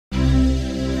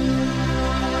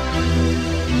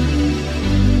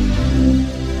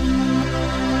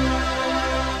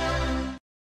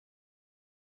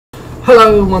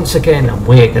Hello once again, and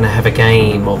we're going to have a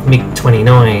game of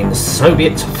Mig-29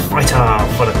 Soviet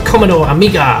fighter for the Commodore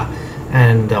Amiga,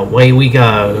 and away we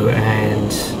go.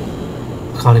 And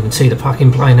I can't even see the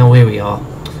fucking plane. Oh, here we are.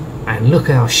 And look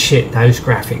how shit those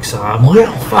graphics are. And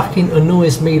what fucking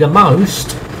annoys me the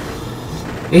most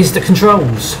is the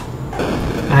controls,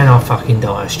 and I fucking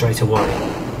die straight away.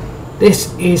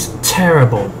 This is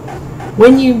terrible.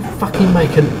 When you fucking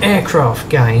make an aircraft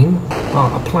game,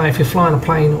 like if you're flying a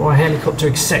plane or a helicopter,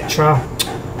 etc.,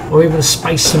 or even a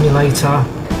space simulator,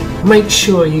 make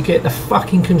sure you get the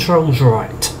fucking controls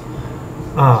right.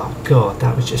 Oh god,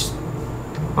 that was just...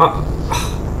 I'll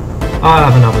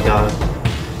have another go.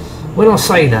 When I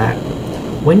say that,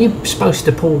 when you're supposed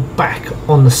to pull back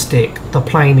on the stick, the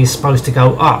plane is supposed to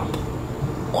go up,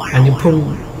 and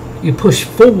you push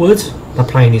forward, the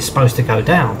plane is supposed to go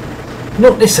down.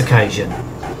 Not this occasion.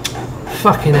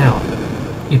 Fucking hell.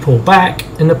 You pull back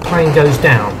and the plane goes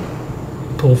down.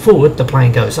 You pull forward, the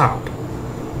plane goes up.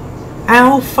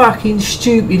 How fucking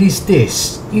stupid is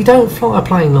this? You don't fly a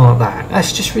plane like that.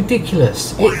 That's just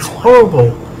ridiculous. It's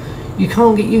horrible. You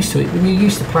can't get used to it when you're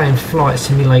used to playing flight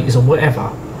simulators or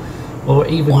whatever. Or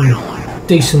even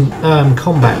decent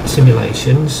combat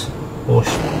simulations or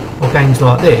games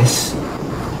like this.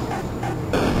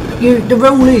 The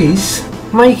rule is,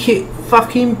 make it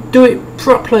fucking do it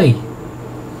properly.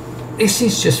 This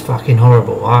is just fucking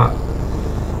horrible. I'll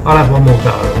have one more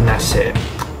go and that's it.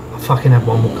 I'll fucking have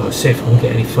one more go, see if I can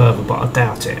get any further, but I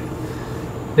doubt it.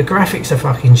 The graphics are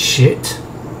fucking shit.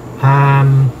 I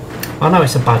know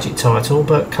it's a budget title,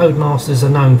 but Codemasters are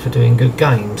known for doing good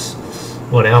games.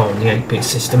 Well, they are on the 8-bit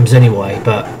systems anyway,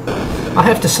 but I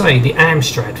have to say the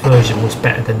Amstrad version was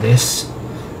better than this.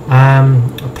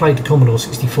 I played the Commodore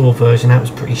 64 version, that was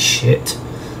pretty shit.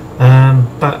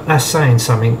 But that's saying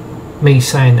something. Me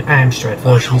saying the Amstrad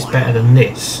version is better than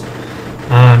this.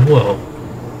 Well,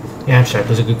 the Amstrad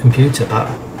was a good computer,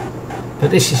 but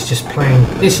this is just plain.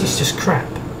 This is just crap.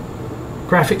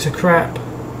 Graphics are crap.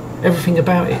 Everything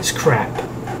about it's crap.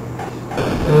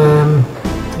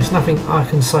 There's nothing I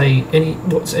can say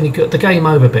what's any good. The game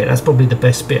over bit, that's probably the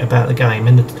best bit about the game,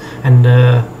 and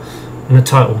the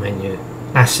title menu.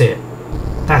 That's it.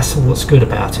 That's what's good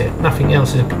about it. Nothing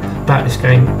else about this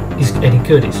game is any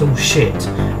good. It's all shit.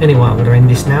 Anyway, I'm going to end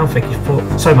this now. Thank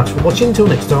you so much for watching. Until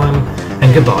next time,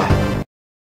 and goodbye.